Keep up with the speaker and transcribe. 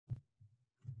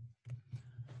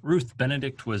Ruth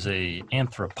Benedict was an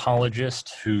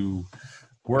anthropologist who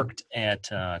worked at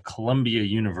Columbia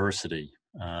University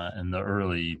in the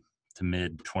early to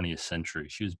mid 20th century.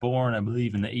 She was born, I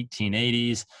believe, in the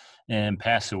 1880s and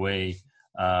passed away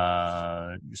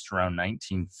just around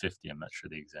 1950. I'm not sure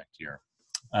the exact year.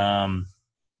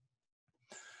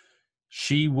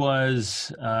 She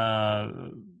was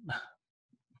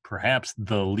perhaps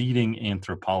the leading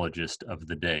anthropologist of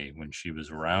the day when she was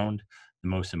around, the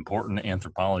most important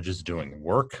anthropologist doing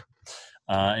work.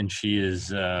 And she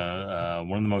is one of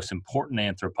the most important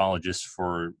anthropologists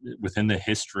within the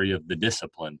history of the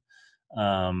discipline.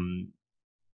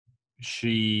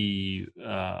 She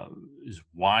is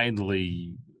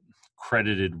widely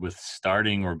credited with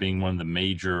starting or being one of the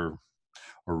major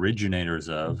originators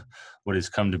of what has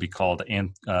come to be called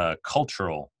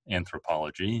cultural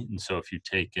anthropology. And so if you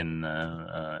take an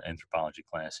anthropology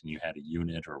class and you had a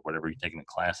unit or whatever you're taking a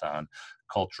class on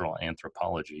cultural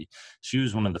anthropology, she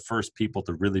was one of the first people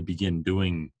to really begin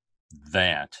doing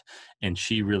that. And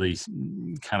she really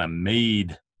kind of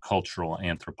made cultural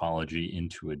anthropology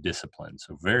into a discipline.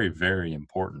 So very, very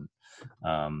important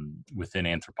within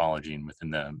anthropology and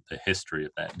within the history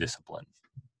of that discipline.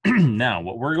 Now,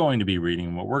 what we're going to be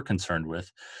reading, what we're concerned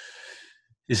with,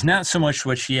 is not so much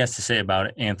what she has to say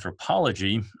about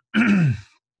anthropology, because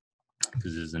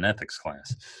this is an ethics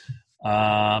class,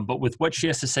 but with what she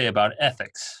has to say about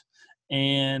ethics.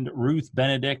 And Ruth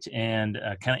Benedict and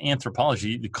kind of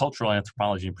anthropology, the cultural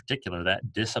anthropology in particular,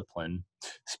 that discipline,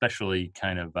 especially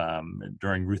kind of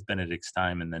during Ruth Benedict's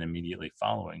time and then immediately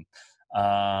following,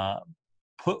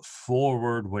 put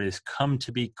forward what has come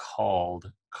to be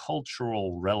called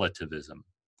cultural relativism,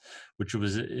 which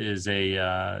is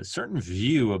a certain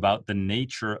view about the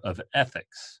nature of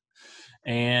ethics.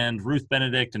 And Ruth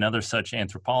Benedict and other such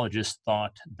anthropologists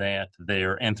thought that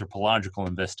their anthropological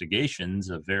investigations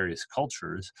of various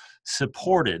cultures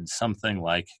supported something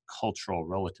like cultural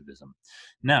relativism.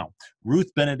 Now,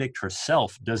 Ruth Benedict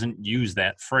herself doesn't use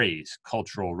that phrase,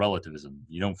 cultural relativism.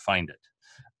 You don't find it.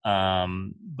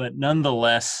 But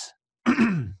nonetheless,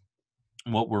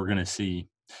 what we're going to see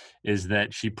is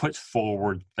that she puts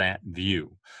forward that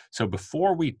view. So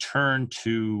before we turn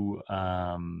to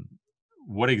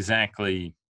what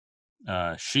exactly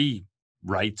she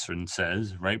writes and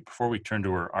says, right before we turn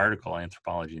to her article,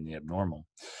 Anthropology and the Abnormal,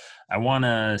 I want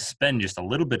to spend just a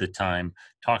little bit of time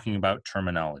talking about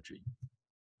terminology.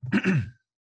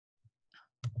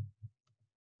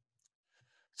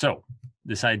 So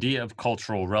this idea of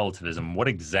cultural relativism, what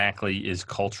exactly is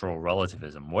cultural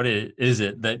relativism? What is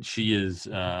it that she is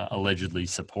allegedly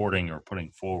supporting or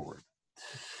putting forward?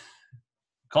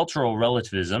 Cultural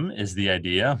relativism is the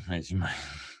idea, as you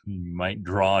might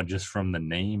draw just from the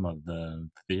name of the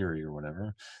theory or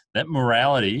whatever, that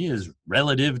morality is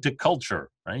relative to culture,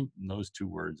 right? And those two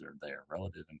words are there,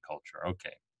 relative and culture.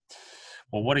 Okay.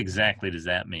 Well, what exactly does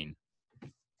that mean?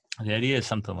 The idea is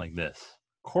something like this.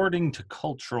 According to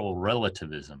cultural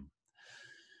relativism,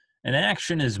 an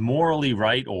action is morally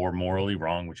right or morally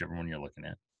wrong, whichever one you're looking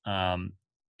at,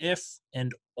 if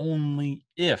and only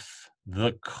if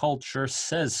the culture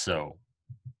says so.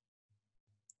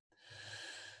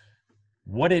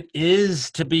 What it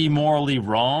is to be morally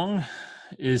wrong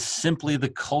is simply the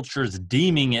culture's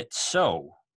deeming it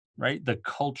so, right? The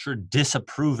culture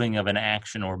disapproving of an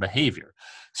action or behavior.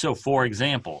 So, for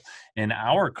example, in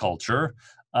our culture,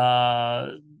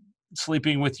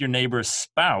 sleeping with your neighbor's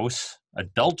spouse,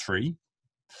 adultery,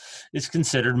 is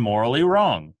considered morally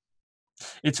wrong.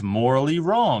 It's morally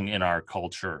wrong in our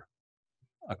culture,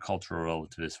 a cultural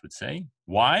relativist would say.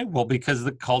 Why? Well, because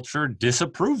the culture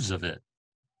disapproves of it,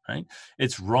 right?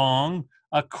 It's wrong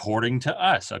according to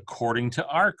us, according to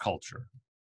our culture.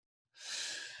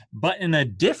 But in a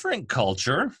different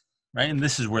culture, right, and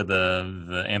this is where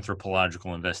the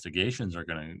anthropological investigations are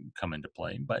going to come into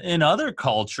play, but in other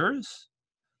cultures,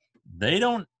 they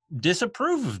don't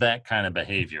disapprove of that kind of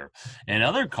behavior. In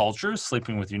other cultures,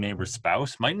 sleeping with your neighbor's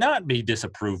spouse might not be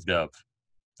disapproved of.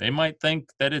 They might think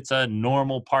that it's a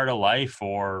normal part of life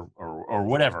or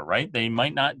whatever, right? They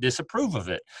might not disapprove of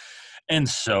it. And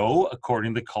so,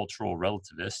 according to the cultural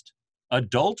relativist,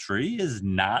 adultery is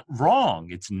not wrong.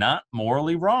 It's not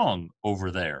morally wrong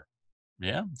over there.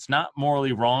 Yeah, it's not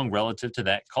morally wrong relative to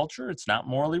that culture. It's not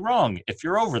morally wrong if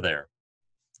you're over there.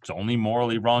 It's only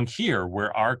morally wrong here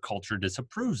where our culture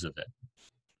disapproves of it.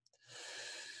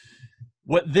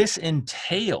 What this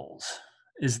entails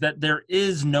is that there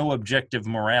is no objective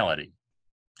morality,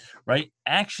 right?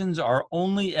 Actions are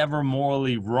only ever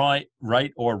morally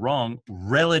right or wrong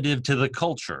relative to the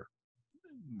culture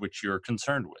which you're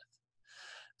concerned with.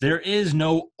 There is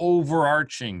no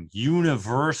overarching,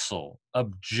 universal,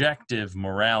 objective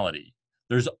morality.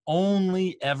 There's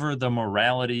only ever the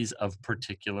moralities of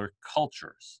particular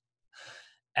cultures.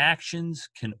 Actions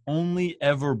can only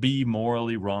ever be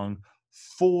morally wrong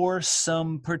for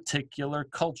some particular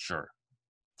culture.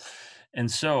 And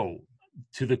so,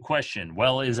 to the question,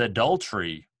 well, is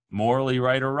adultery morally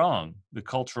right or wrong? The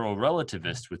cultural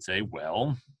relativist would say,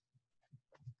 well,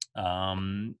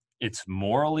 it's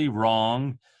morally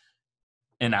wrong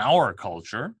in our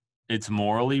culture. It's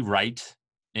morally right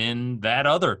in that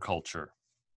other culture.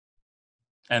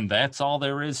 And that's all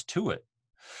there is to it.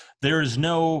 There is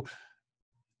no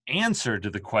answer to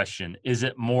the question, is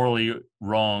it morally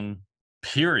wrong,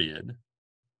 period?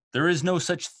 There is no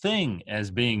such thing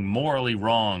as being morally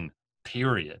wrong,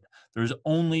 period. There's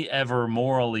only ever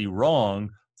morally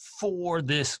wrong for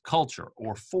this culture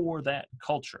or for that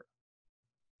culture,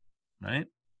 right?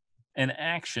 An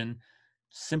action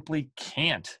simply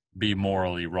can't be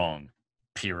morally wrong,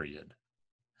 period,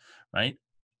 right?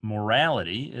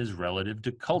 Morality is relative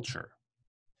to culture.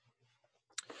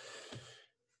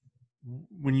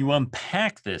 When you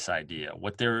unpack this idea,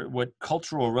 what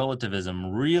cultural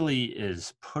relativism really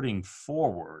is putting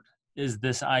forward is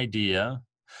this idea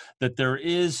that there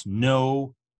is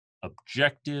no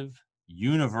objective,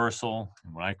 universal,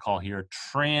 and what I call here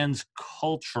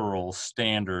transcultural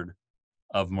standard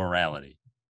of morality.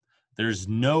 There's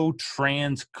no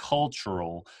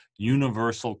transcultural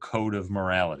universal code of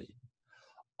morality.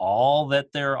 All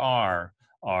that there are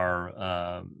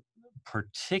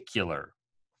particular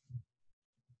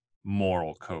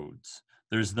moral codes.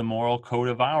 There's the moral code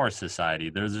of our society.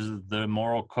 There's the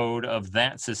moral code of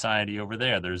that society over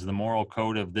there. There's the moral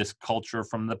code of this culture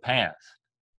from the past.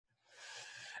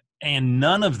 And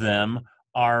none of them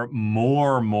are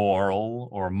more moral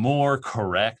or more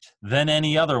correct than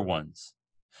any other ones.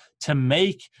 To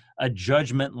make a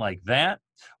judgment like that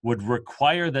would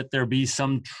require that there be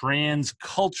some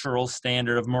transcultural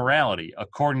standard of morality,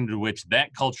 according to which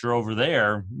that culture over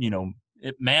there,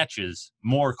 it matches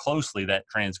more closely that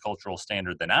transcultural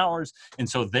standard than ours, and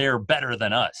so they're better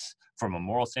than us from a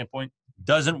moral standpoint.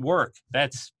 Doesn't work.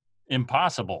 That's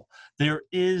impossible. There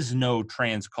is no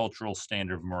transcultural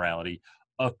standard of morality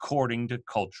according to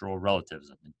cultural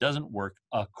relativism. It doesn't work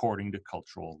according to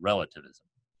cultural relativism,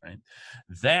 right?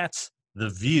 That's the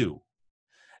view.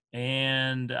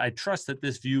 And I trust that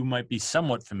this view might be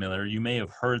somewhat familiar. You may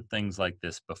have heard things like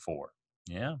this before.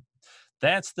 Yeah.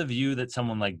 That's the view that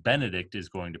someone like Benedict is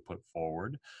going to put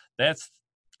forward. That's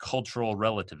cultural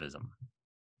relativism.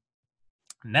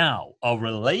 Now, a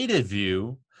related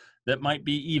view that might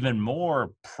be even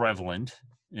more prevalent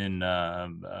in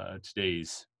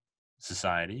today's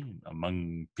society,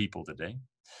 among people today,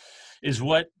 is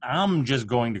what I'm just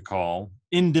going to call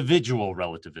individual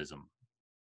relativism.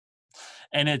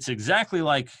 And it's exactly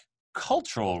like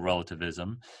cultural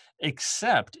relativism,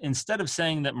 except instead of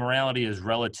saying that morality is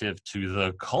relative to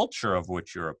the culture of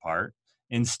which you're a part,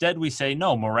 instead we say,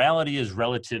 no, morality is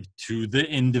relative to the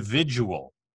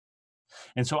individual.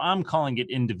 And so I'm calling it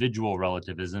individual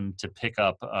relativism to pick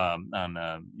up on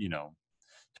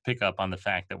the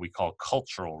fact that we call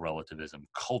cultural relativism.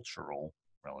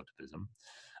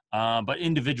 But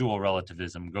individual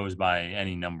relativism goes by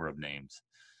any number of names.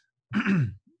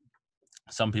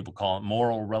 Some people call it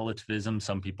moral relativism.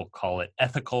 Some people call it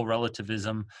ethical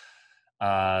relativism.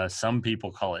 Some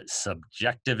people call it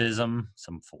subjectivism.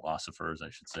 Some philosophers, I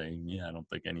should say. Yeah, I don't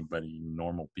think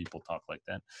normal people talk like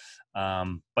that.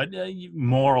 But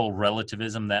moral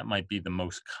relativism, that might be the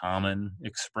most common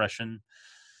expression.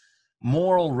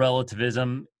 Moral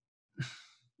relativism,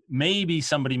 maybe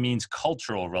somebody means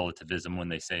cultural relativism when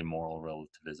they say moral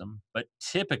relativism, but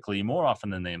typically, more often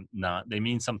than not, they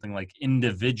mean something like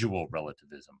individual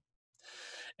relativism.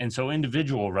 And so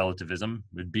individual relativism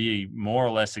would be more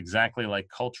or less exactly like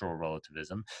cultural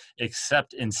relativism,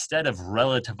 except instead of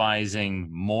relativizing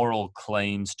moral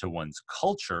claims to one's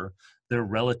culture, they're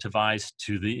relativized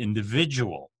to the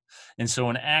individual. And so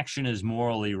an action is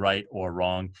morally right or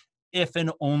wrong if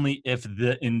and only if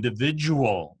the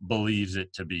individual believes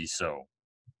it to be so,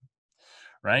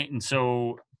 right? And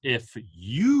so if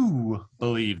you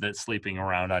believe that sleeping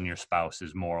around on your spouse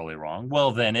is morally wrong,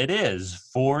 well, then it is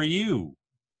for you.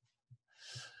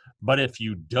 But if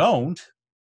you don't,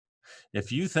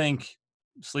 if you think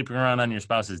sleeping around on your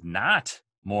spouse is not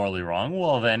morally wrong,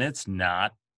 well, then it's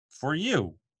not for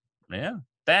you. Yeah,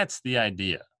 that's the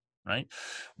idea, right?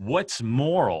 What's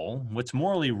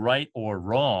morally right or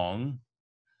wrong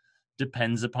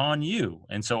depends upon you.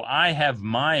 And so I have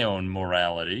my own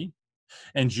morality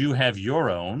and you have your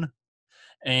own.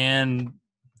 And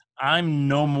I'm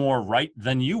no more right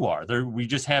than you are. We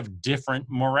just have different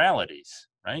moralities,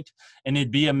 right? And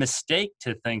it'd be a mistake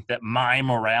to think that my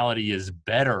morality is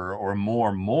better or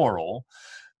more moral.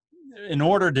 In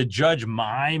order to judge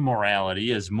my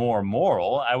morality as more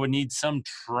moral, I would need some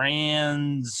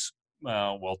trans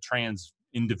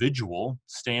individual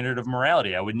standard of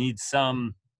morality. I would need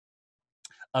some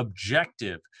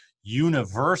objective,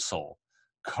 universal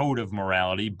code of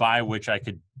morality by which I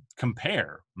could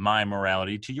compare my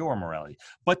morality to your morality.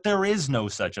 But there is no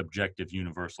such objective,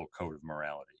 universal code of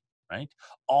morality, right?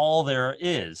 All there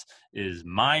is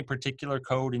my particular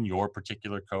code and your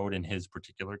particular code and his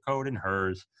particular code and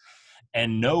hers.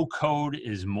 And no code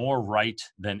is more right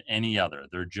than any other.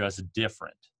 They're just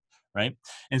different, right?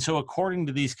 And so according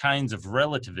to these kinds of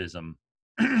relativism,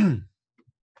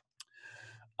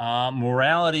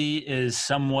 morality is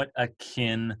somewhat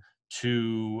akin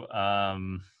to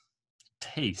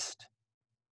taste.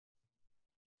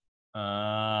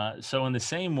 So in the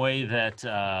same way that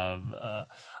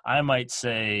I might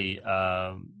say,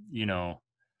 I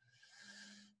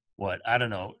don't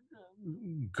know,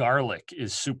 garlic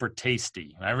is super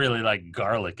tasty. I really like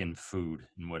garlic in food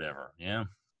and whatever. Yeah.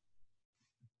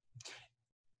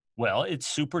 Well, it's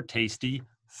super tasty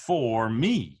for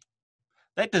me.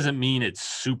 That doesn't mean it's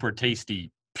super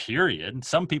tasty, period.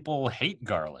 Some people hate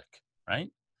garlic,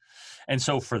 right? And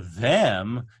so for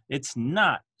them, it's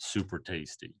not super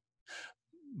tasty.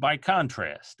 By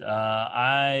contrast,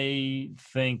 I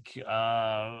think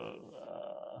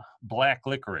black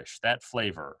licorice, that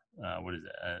flavor, what is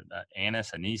it,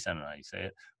 anise, anise, I don't know how you say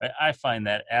it. I find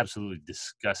that absolutely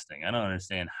disgusting. I don't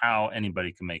understand how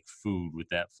anybody can make food with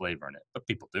that flavor in it, but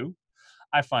people do.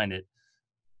 I find it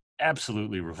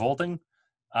absolutely revolting.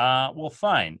 Well,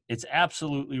 fine. It's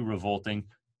absolutely revolting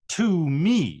to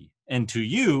me, and to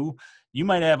you. You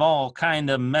might have all kind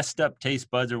of messed up taste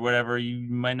buds or whatever.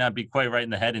 You might not be quite right in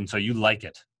the head, and so you like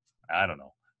it. I don't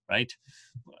know, right?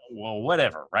 Well,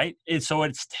 whatever, right? So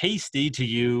it's tasty to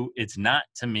you. It's not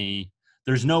to me.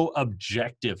 There's no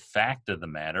objective fact of the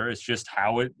matter. It's just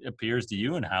how it appears to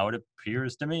you and how it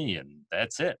appears to me, and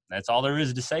that's it. That's all there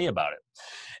is to say about it.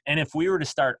 And if we were to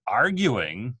start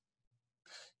arguing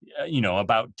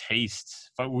about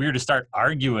tastes, but we were to start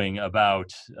arguing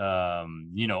about,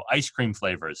 ice cream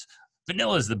flavors,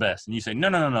 vanilla is the best. And you say,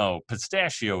 no,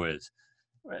 pistachio is.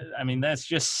 I mean, that's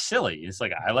just silly. It's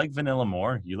like, I like vanilla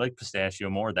more. You like pistachio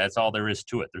more. That's all there is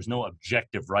to it. There's no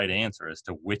objective right answer as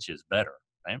to which is better,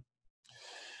 right?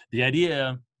 The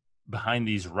idea behind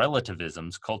these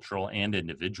relativisms, cultural and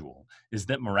individual, is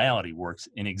that morality works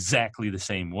in exactly the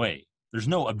same way. There's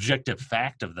no objective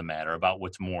fact of the matter about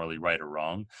what's morally right or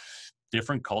wrong.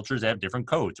 Different cultures have different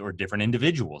codes, or different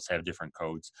individuals have different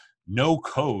codes. No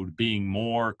code being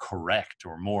more correct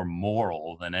or more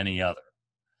moral than any other.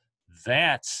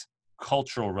 That's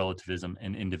cultural relativism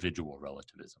and individual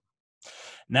relativism.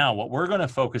 Now, what we're going to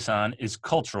focus on is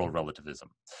cultural relativism,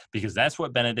 because that's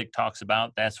what Benedict talks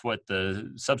about. That's what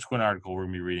the subsequent article we're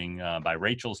going to be reading by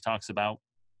Rachel's talks about.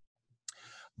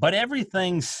 But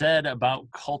everything said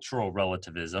about cultural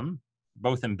relativism,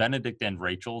 both in Benedict and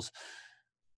Rachel's,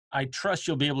 I trust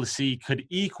you'll be able to see could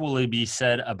equally be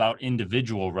said about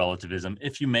individual relativism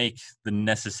if you make the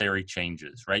necessary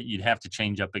changes, right? You'd have to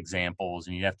change up examples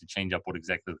and you'd have to change up what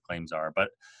exactly the claims are, but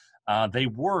they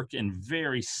work in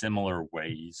very similar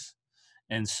ways.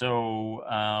 And so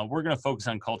we're going to focus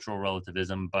on cultural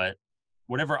relativism, but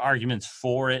whatever arguments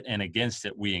for it and against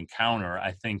it we encounter,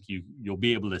 I think you'll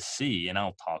be able to see, and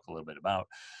I'll talk a little bit about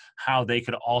how they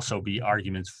could also be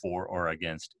arguments for or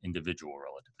against individual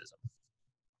relativism.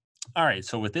 All right,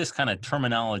 so with this kind of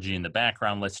terminology in the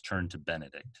background, let's turn to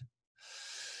Benedict.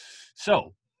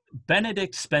 So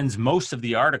Benedict spends most of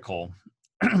the article,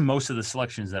 most of the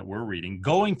selections that we're reading,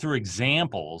 going through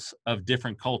examples of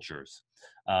different cultures,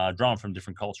 drawn from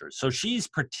different cultures. So she's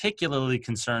particularly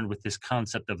concerned with this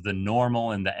concept of the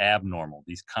normal and the abnormal,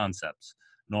 these concepts,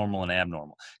 normal and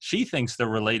abnormal. She thinks they're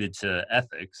related to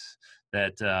ethics,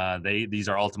 that these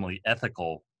are ultimately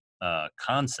ethical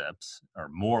concepts, or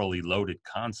morally loaded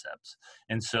concepts.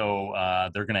 And so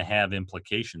they're going to have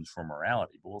implications for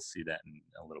morality, but we'll see that in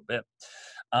a little bit.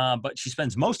 But she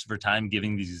spends most of her time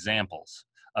giving these examples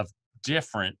of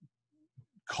different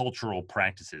cultural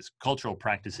practices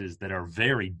that are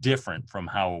very different from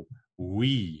how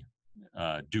we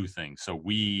do things. So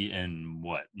we in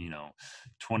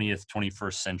 20th,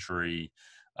 21st century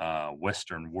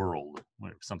Western world,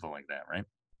 something like that, right?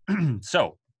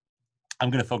 So I'm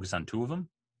going to focus on two of them.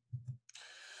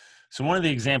 So one of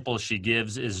the examples she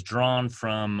gives is drawn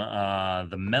from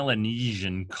the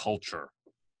Melanesian culture.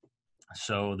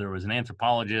 So there was an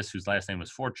anthropologist whose last name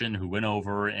was Fortune, who went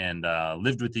over and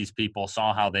lived with these people,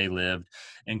 saw how they lived,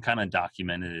 and kind of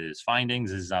documented his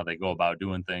findings. This is how they go about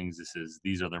doing things.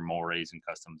 These are their mores and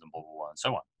customs and blah blah blah and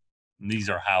so on. And these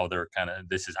are how they're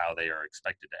this is how they are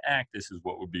expected to act. This is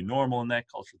what would be normal in that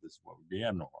culture. This is what would be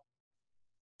abnormal.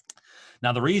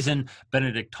 Now, the reason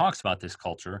Benedict talks about this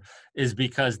culture is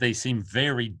because they seem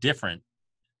very different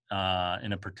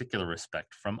in a particular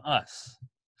respect from us.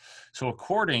 So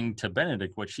according to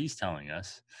Benedict, what she's telling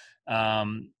us,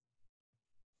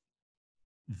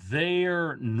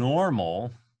 their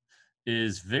normal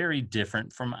is very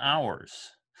different from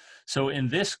ours. So in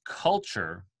this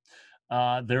culture,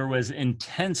 there was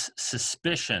intense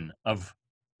suspicion of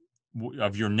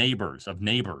your neighbors,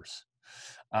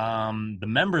 the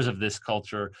members of this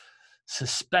culture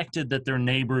suspected that their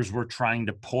neighbors were trying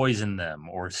to poison them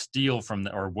or steal from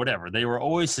them or whatever. They were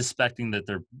always suspecting that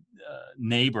their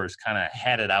neighbors kind of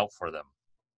had it out for them.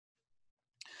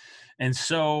 And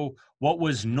so what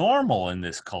was normal in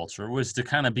this culture was to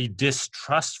kind of be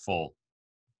distrustful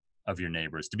of your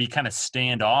neighbors, to be kind of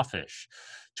standoffish,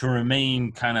 to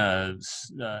remain kind of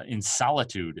in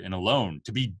solitude and alone,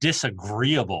 to be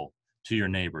disagreeable to your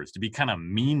neighbors, to be kind of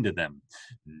mean to them,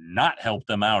 not help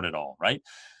them out at all, right?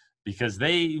 Because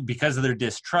of their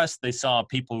distrust, they saw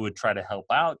people who would try to help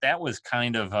out. That was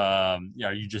kind of, are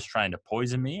you just trying to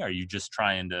poison me? Are you just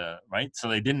trying to, right?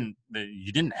 So you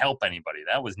didn't help anybody.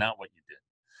 That was not what you did.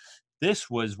 This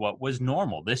was what was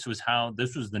normal. This was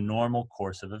the normal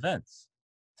course of events.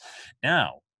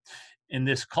 Now, in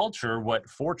this culture, what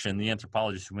Fortune, the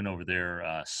anthropologist who went over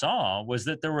there, saw was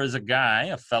that there was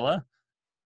a fella,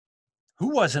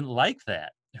 who wasn't like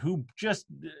that, who just,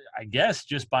 I guess,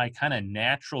 just by kind of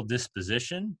natural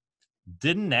disposition,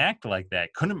 didn't act like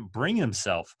that, couldn't bring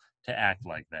himself to act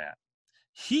like that.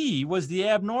 He was the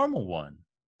abnormal one.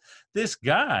 This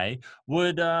guy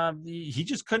he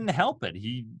just couldn't help it.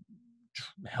 He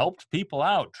helped people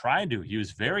out, tried to. He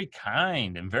was very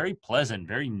kind and very pleasant,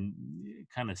 very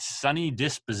kind of sunny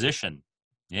disposition.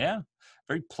 Yeah,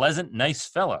 very pleasant, nice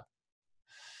fella.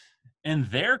 In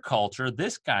their culture,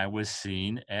 this guy was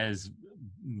seen as,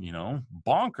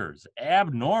 bonkers,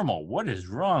 abnormal. What is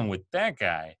wrong with that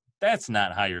guy? That's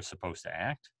not how you're supposed to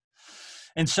act.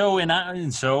 And so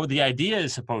the idea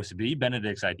is supposed to be,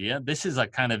 Benedict's idea, this is a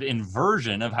kind of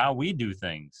inversion of how we do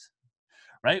things,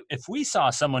 right? If we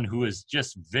saw someone who is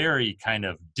just very kind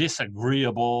of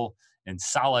disagreeable and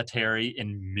solitary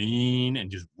and mean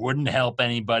and just wouldn't help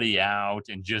anybody out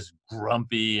and just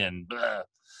grumpy and blah,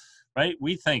 right?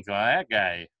 We think, well, that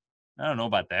guy, I don't know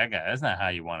about that guy. That's not how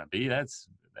you want to be. That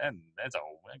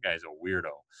guy's a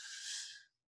weirdo.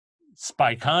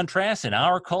 By contrast, in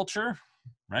our culture,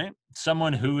 right?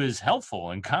 Someone who is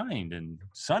helpful and kind and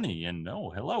sunny and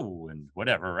hello and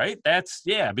whatever, right?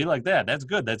 Be like that. That's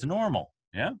good. That's normal.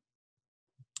 Yeah.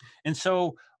 And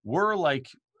so we're like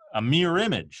a mirror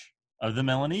image of the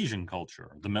Melanesian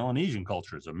culture. The Melanesian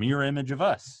culture is a mirror image of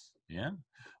us. Yeah.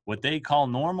 What they call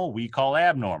normal, we call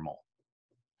abnormal.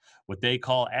 What they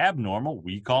call abnormal,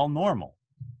 we call normal.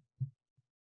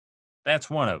 That's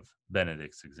one of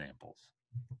Benedict's examples.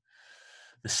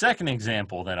 The second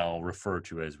example that I'll refer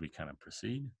to as we kind of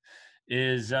proceed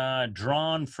is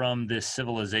drawn from this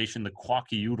civilization, the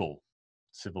Kwakiutl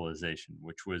civilization,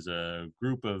 which was a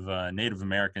group of Native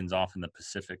Americans off in the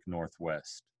Pacific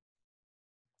Northwest.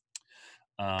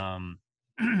 And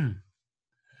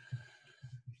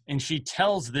she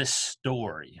tells this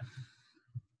story.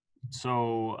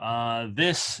 So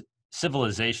this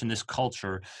civilization, this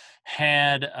culture,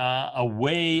 had a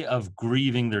way of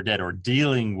grieving their dead or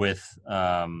dealing with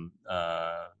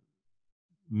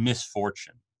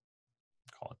misfortune,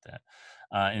 call it that.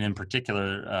 And in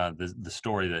particular, the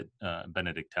story that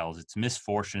Benedict tells, it's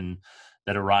misfortune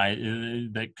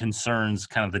that concerns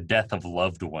kind of the death of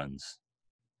loved ones.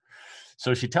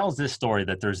 So she tells this story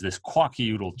that there's this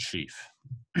Kwakiutl chief.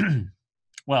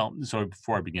 Well, so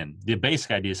before I begin, the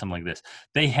basic idea is something like this.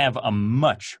 They have a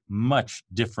much, much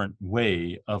different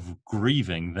way of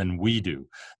grieving than we do.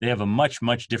 They have a much,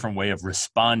 much different way of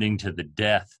responding to the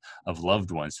death of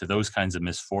loved ones, to those kinds of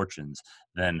misfortunes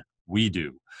than we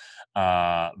do.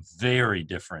 Very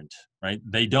different, right?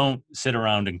 They don't sit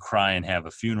around and cry and have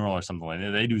a funeral or something like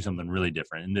that. They do something really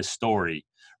different. And this story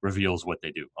reveals what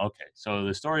they do. Okay, so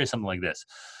the story is something like this.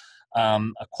 A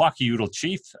Kwakiutl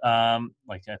chief,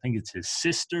 like I think it's his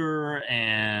sister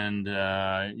and,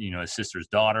 his sister's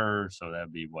daughter. So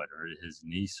that'd be or his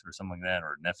niece or something like that,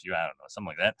 or nephew, I don't know, something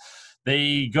like that.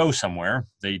 They go somewhere,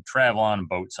 they travel on a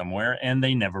boat somewhere, and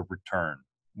they never return,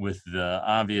 with the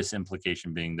obvious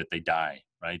implication being that they die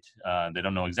right? They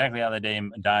don't know exactly how they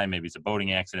die. Maybe it's a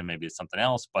boating accident. Maybe it's something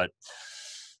else. But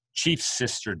Chief's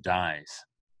sister dies.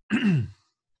 The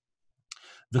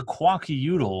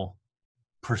Quakiudal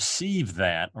perceived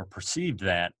that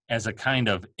as a kind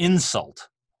of insult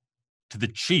to the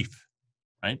chief,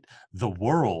 right? The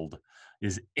world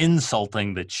is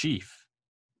insulting the chief,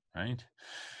 right?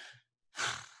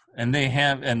 And they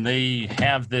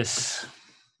have this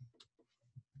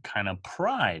kind of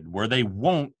pride where they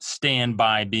won't stand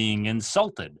by being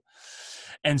insulted.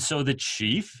 And so the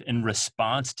chief, in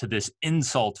response to this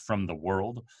insult from the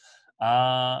world,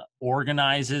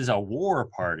 organizes a war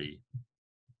party.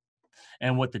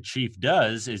 And what the chief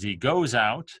does is he goes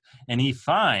out and he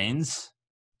finds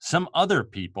some other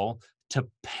people to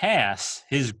pass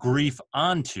his grief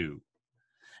onto.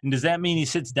 And does that mean he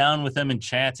sits down with them and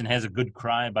chats and has a good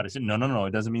cry about it? No,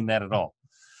 it doesn't mean that at all.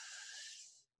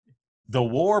 The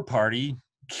war party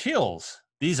kills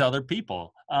these other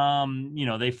people.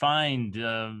 They find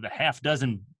a half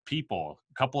dozen people,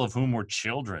 a couple of whom were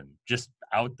children, just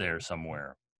out there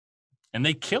somewhere, and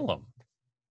they kill them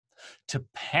to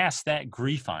pass that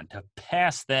grief on, to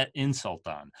pass that insult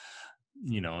on.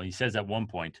 He says at one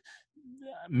point,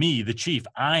 me, the chief,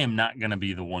 I am not going to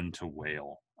be the one to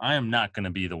wail. I am not going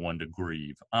to be the one to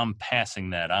grieve. I'm passing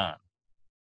that on,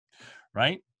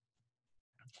 right?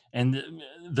 And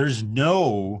there's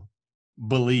no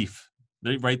belief,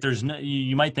 right? There's no,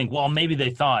 you might think, well, maybe they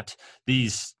thought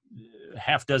these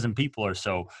half dozen people or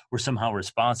so were somehow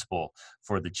responsible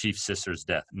for the chief's sister's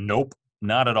death. Nope,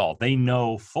 not at all. They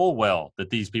know full well that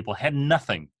these people had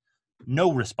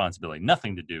no responsibility,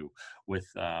 nothing to do with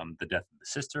the death of the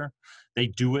sister. They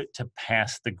do it to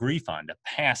pass the grief on, to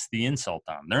pass the insult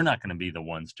on. They're not going to be the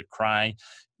ones to cry.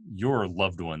 Your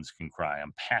loved ones can cry.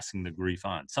 I'm passing the grief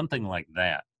on, something like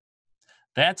that.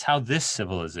 That's how this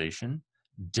civilization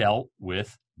dealt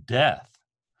with death.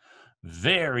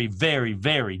 Very, very,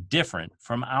 very different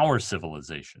from our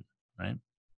civilization, right?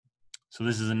 So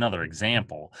this is another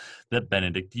example that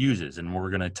Benedict uses, and we're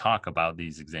going to talk about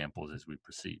these examples as we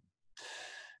proceed.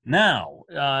 Now,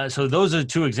 so those are the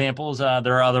two examples. There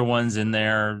are other ones in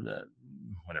there,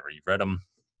 whatever, you've read them.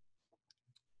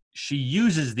 She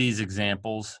uses these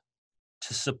examples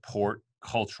to support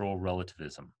cultural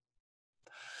relativism.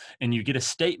 And you get a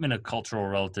statement of cultural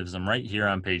relativism right here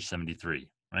on page 73,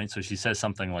 right? So she says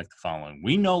something like the following: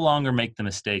 we no longer make the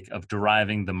mistake of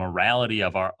deriving the morality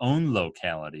of our own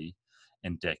locality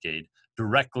and decade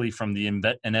directly from the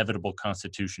inevitable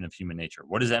constitution of human nature.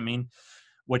 What does that mean?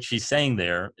 What she's saying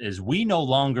there is we no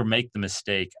longer make the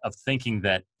mistake of thinking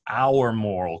that our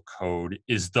moral code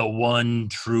is the one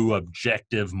true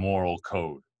objective moral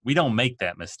code. We don't make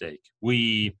that mistake.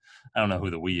 I don't know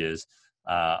who the we is.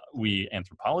 We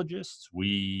anthropologists,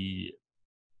 we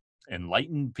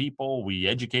enlightened people, we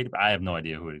educated, I have no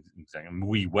idea who it is exactly.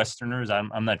 We Westerners,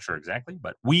 I'm not sure exactly,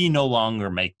 but we no longer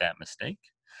make that mistake.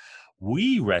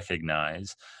 We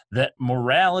recognize that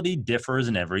morality differs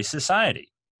in every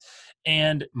society.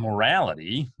 And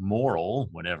morality, moral,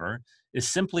 whatever, is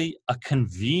simply a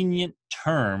convenient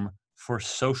term for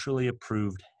socially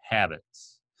approved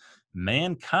habits.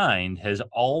 Mankind has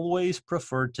always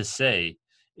preferred to say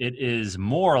it is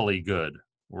morally good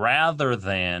rather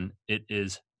than it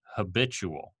is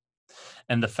habitual.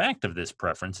 And the fact of this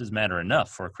preference is matter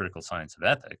enough for a critical science of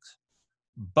ethics.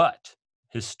 But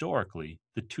historically,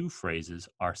 the two phrases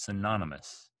are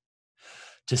synonymous.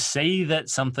 To say that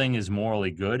something is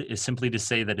morally good is simply to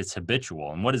say that it's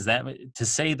habitual. And what does that mean? To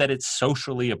say that it's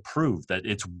socially approved, that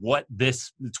it's what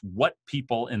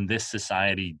people in this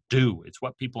society do. It's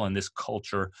what people in this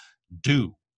culture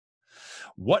do.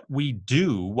 What we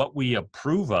do, what we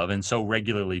approve of and so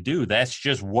regularly do, that's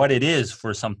just what it is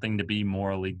for something to be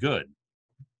morally good.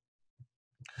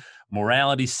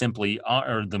 Morality simply,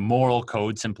 or the moral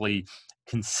code simply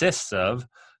consists of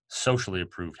socially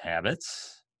approved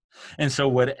habits. And so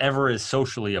whatever is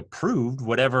socially approved,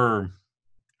 whatever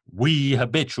we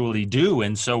habitually do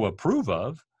and so approve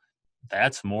of,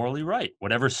 that's morally right.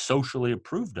 Whatever socially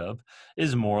approved of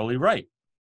is morally right.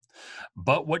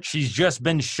 But what she's just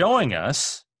been showing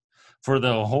us for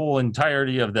the whole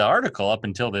entirety of the article up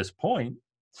until this point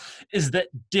is that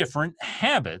different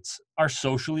habits are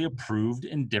socially approved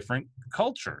in different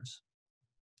cultures.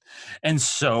 And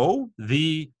so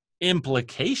the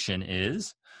implication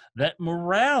is that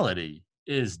morality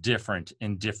is different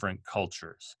in different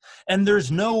cultures. And there's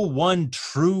no one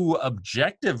true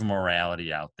objective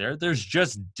morality out there. There's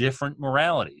just different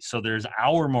morality. So there's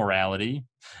our morality,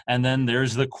 and then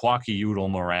there's the Quakiudal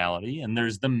morality, and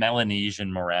there's the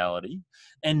Melanesian morality.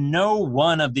 And no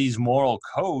one of these moral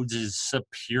codes is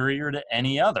superior to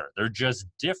any other. They're just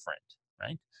different,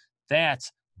 right?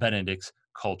 That's Benedict's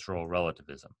cultural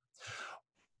relativism.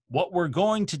 What we're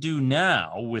going to do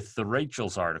now with the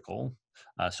Rachel's article,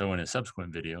 so in a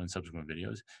subsequent video and subsequent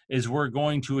videos, is we're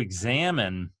going to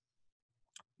examine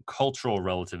cultural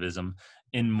relativism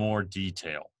in more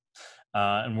detail.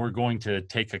 And we're going to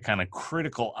take a kind of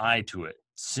critical eye to it,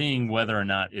 seeing whether or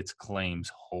not its claims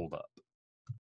hold up.